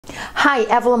Hi,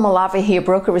 Evelyn Malava here,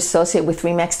 broker associate with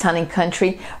Remax Town &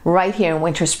 Country, right here in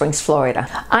Winter Springs, Florida.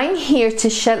 I'm here to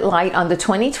shed light on the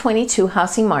 2022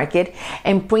 housing market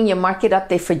and bring you a market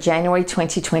update for January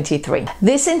 2023.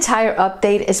 This entire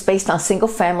update is based on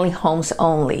single-family homes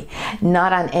only,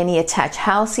 not on any attached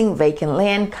housing, vacant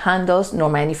land, condos, nor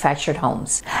manufactured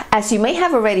homes. As you may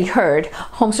have already heard,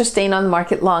 homes are staying on the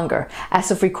market longer.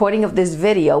 As of recording of this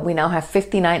video, we now have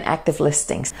 59 active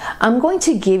listings. I'm going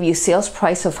to give you sales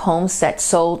price of homes that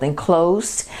sold and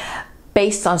closed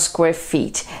based on square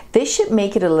feet. This should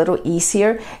make it a little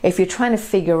easier if you're trying to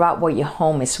figure out what your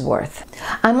home is worth.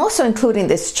 I'm also including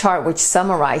this chart which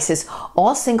summarizes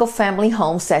all single family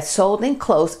homes that sold and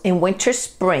closed in Winter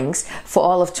Springs for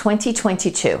all of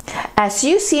 2022. As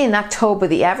you see, in October,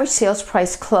 the average sales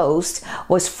price closed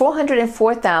was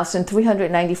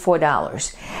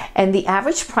 $404,394, and the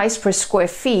average price per square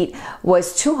feet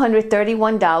was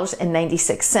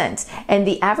 $231.96, and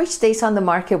the average days on the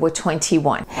market were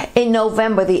 21. In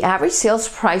November, the average sales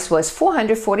price was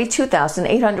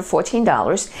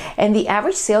 $442,814, and the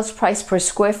average sales price per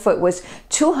square foot was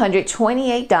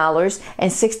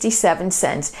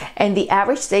 $228.67, and the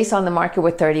average days on the market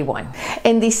were 31.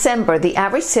 In December, the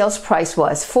average sales price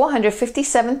was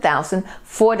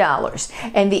 $457,004,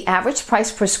 and the average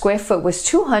price per square foot was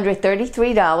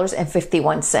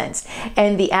 $233.51,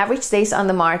 and the average days on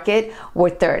the market were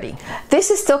 30.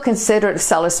 This is still considered a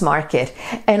seller's market,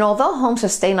 and although homes are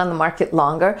staying on the market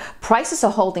longer, prices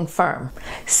are holding firm.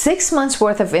 6 months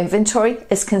worth of inventory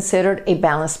is considered a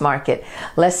balanced market.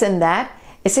 Less than that,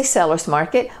 it's a seller's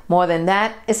market. More than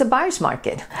that, it's a buyer's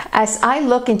market. As I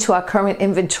look into our current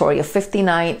inventory of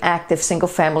 59 active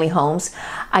single-family homes,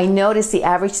 I notice the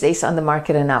average days on the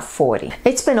market are now 40.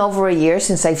 It's been over a year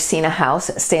since I've seen a house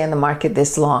stay on the market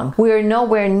this long. We are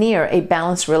nowhere near a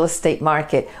balanced real estate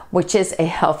market, which is a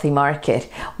healthy market.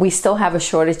 We still have a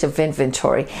shortage of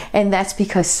inventory, and that's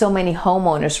because so many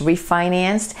homeowners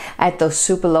refinanced at those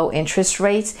super low interest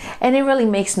rates, and it really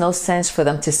makes no sense for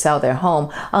them to sell their home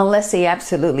unless they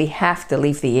absolutely have to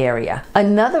leave the area.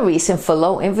 Another reason for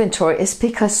low inventory is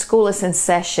because school is in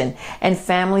session and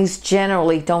families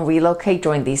generally don't relocate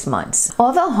during these months.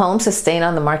 Although homes are staying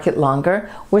on the market longer,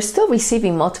 we're still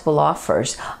receiving multiple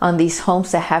offers on these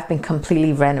homes that have been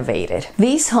completely renovated.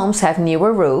 These homes have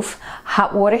newer roof,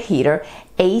 hot water heater,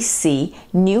 AC,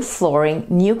 new flooring,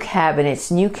 new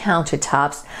cabinets, new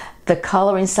countertops. The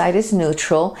color inside is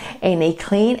neutral, and a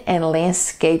clean and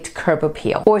landscaped curb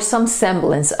appeal, or some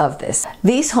semblance of this.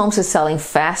 These homes are selling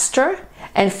faster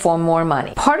and for more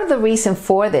money. Part of the reason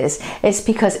for this is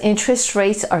because interest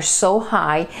rates are so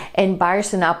high and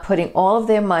buyers are now putting all of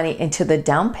their money into the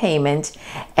down payment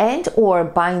and or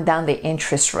buying down their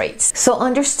interest rates. So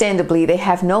understandably, they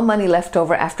have no money left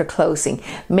over after closing,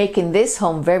 making this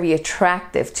home very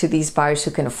attractive to these buyers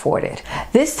who can afford it.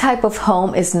 This type of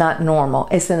home is not normal,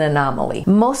 it's an anomaly.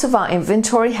 Most of our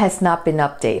inventory has not been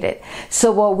updated.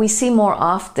 So what we see more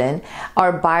often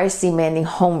are buyers demanding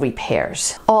home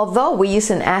repairs. Although we use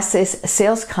an asset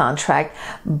sales contract,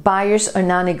 buyers are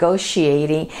now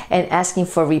negotiating and asking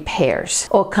for repairs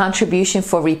or contribution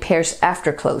for repairs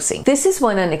after closing. This is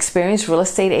when an experienced real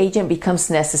estate agent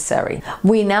becomes necessary.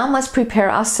 We now must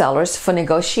prepare our sellers for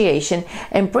negotiation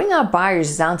and bring our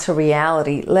buyers down to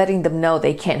reality, letting them know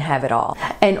they can't have it all.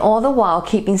 And all the while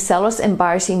keeping sellers and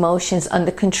buyers' emotions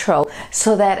under control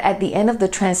so that at the end of the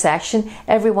transaction,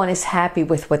 everyone is happy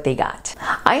with what they got.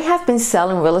 I have been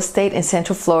selling real estate in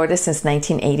Central Florida since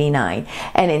 1989,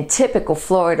 and in typical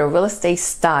Florida real estate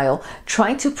style,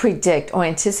 trying to predict or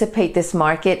anticipate this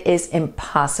market is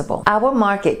impossible. Our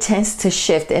market tends to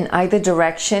shift in either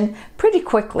direction pretty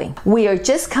quickly. We are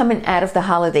just coming out of the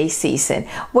holiday season,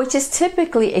 which is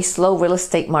typically a slow real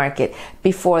estate market.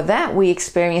 Before that, we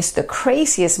experienced the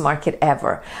craziest market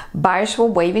ever. Buyers were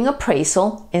waiving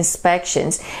appraisal,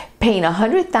 inspections, paying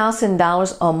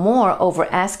 $100,000 or more over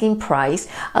asking price,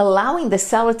 allowing the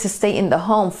seller to stay in the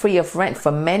home free of rent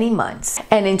for many months.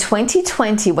 And in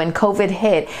 2020, when COVID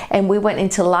hit and we went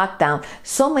into lockdown,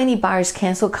 so many buyers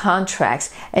canceled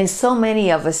contracts, and so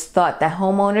many of us thought that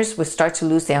homeowners would start to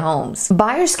lose their homes.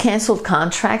 Buyers canceled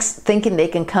contracts thinking they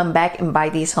can come back and buy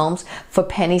these homes for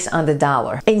pennies on the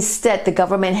dollar. Instead, the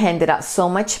government handed out so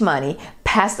much money,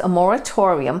 passed a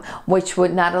moratorium which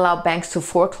would not allow banks to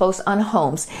foreclose on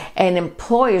homes, and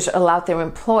employers allowed their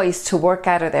employees to work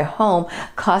out of their home,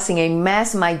 causing a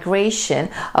mass migration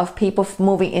of people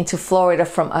moving into Florida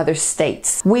from other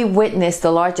states. We witnessed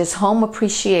the largest home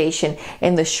appreciation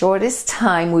in the shortest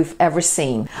time we've ever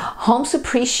seen. Homes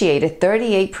appreciated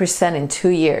 38% in 2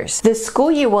 years. The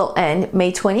school year will end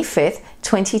May 25th,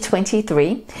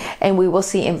 2023, and we will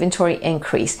see inventory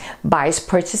increase, buyers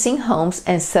purchasing homes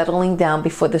and settling down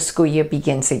before the school year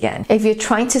begins again. If you're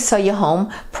trying to sell your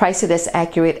home, price it as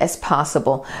accurate as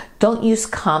possible. Don't use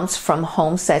comps from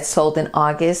homes that sold in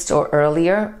August or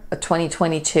earlier,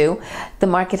 2022. The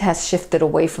market has shifted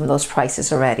away from those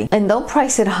prices already. And don't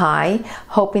price it high,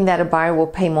 hoping that a buyer will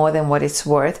pay more than what it's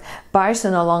worth. Buyers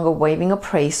are no longer waiving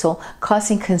appraisal,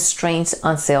 causing constraints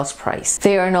on sales price.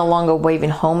 They are no longer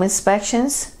waiving home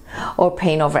inspections or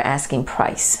paying over asking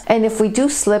price. And if we do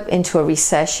slip into a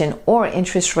recession or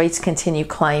interest rates continue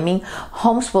climbing,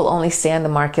 homes will only stay on the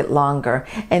market longer,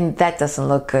 and that doesn't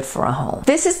look good for a home.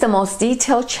 This is the most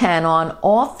detailed channel on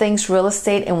all things real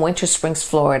estate in Winter Springs,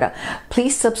 Florida.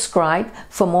 Please subscribe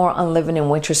for more on living in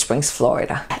Winter Springs,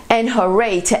 Florida. And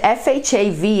hooray to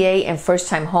FHA, VA, and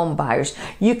first-time home buyers.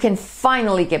 You can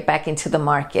finally get back into the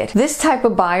market. This type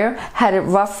of buyer had it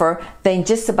rougher than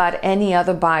just about any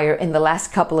other buyer in the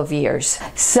last couple of years.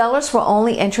 Sellers were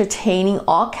only entertaining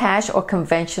all cash or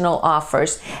conventional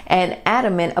offers and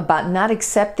adamant about not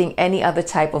accepting any other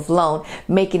type of loan,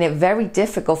 making it very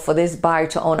difficult for this buyer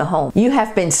to own a home. You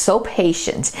have been so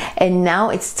patient, and now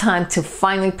it's time to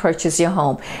finally purchase your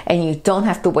home, and you don't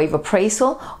have to waive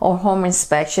appraisal or home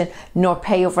inspection nor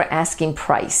pay over asking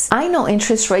price. I know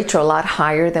interest rates are a lot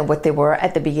higher than what they were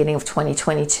at the beginning of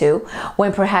 2022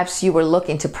 when perhaps you were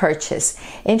looking to purchase.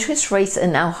 Interest rates are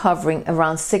now hovering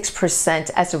around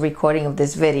 6% as a recording of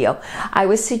this video. I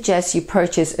would suggest you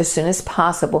purchase as soon as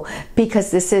possible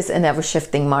because this is an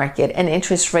ever-shifting market and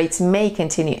interest rates may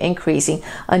continue increasing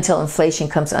until inflation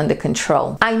comes under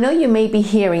control. I know you may be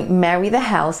hearing marry the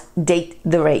house, date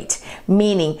the rate,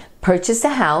 meaning purchase the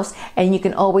house and you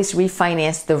can always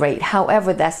refinance the rate.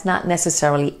 However, that's not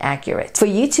necessarily accurate. For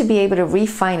you to be able to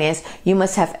refinance, you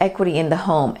must have equity in the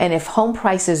home. And if home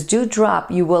prices do drop,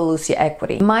 you will lose your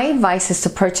equity. My advice is to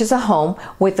purchase a home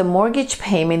with a mortgage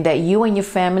payment that you and your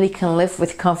family can live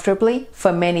with comfortably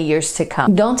for many years to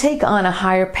come. Don't take on a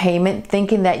higher payment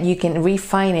thinking that you can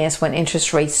refinance when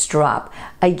interest rates drop.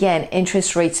 Again,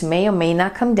 interest rates may or may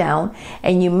not come down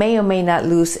and you may or may not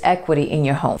lose equity in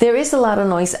your home. There is a lot of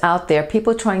noise out there,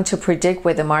 people trying to predict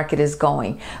where the market is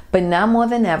going. But now more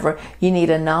than ever, you need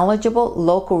a knowledgeable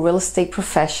local real estate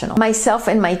professional. Myself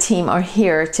and my team are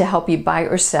here to help you buy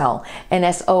or sell. And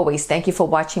as always, thank you for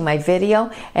watching my video,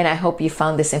 and I hope you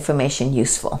found this information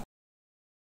useful.